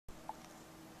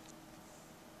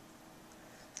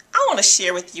to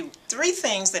share with you 3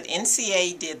 things that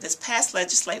NCAE did this past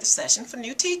legislative session for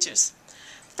new teachers.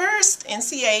 First,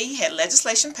 NCAE had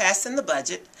legislation passed in the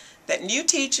budget that new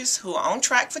teachers who are on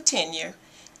track for tenure,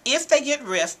 if they get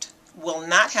RIF'd, will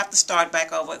not have to start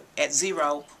back over at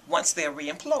 0 once they're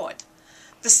reemployed.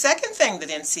 The second thing that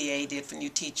NCAE did for new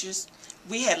teachers,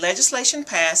 we had legislation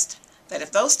passed that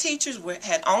if those teachers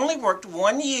had only worked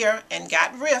 1 year and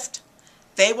got RIF'd,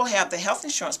 they will have their health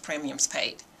insurance premiums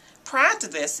paid. Prior to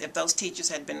this, if those teachers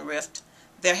had been RIF'd,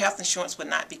 their health insurance would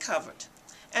not be covered.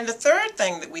 And the third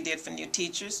thing that we did for new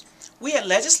teachers, we had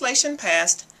legislation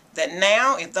passed that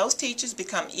now if those teachers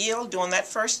become ill during that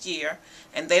first year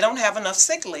and they don't have enough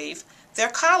sick leave, their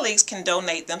colleagues can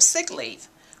donate them sick leave.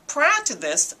 Prior to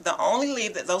this, the only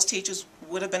leave that those teachers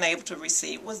would have been able to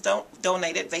receive was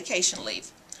donated vacation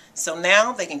leave. So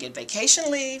now they can get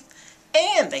vacation leave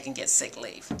and they can get sick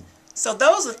leave. So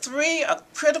those are 3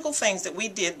 critical things that we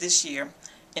did this year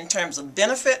in terms of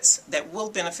benefits that will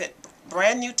benefit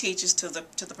brand new teachers to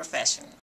the profession.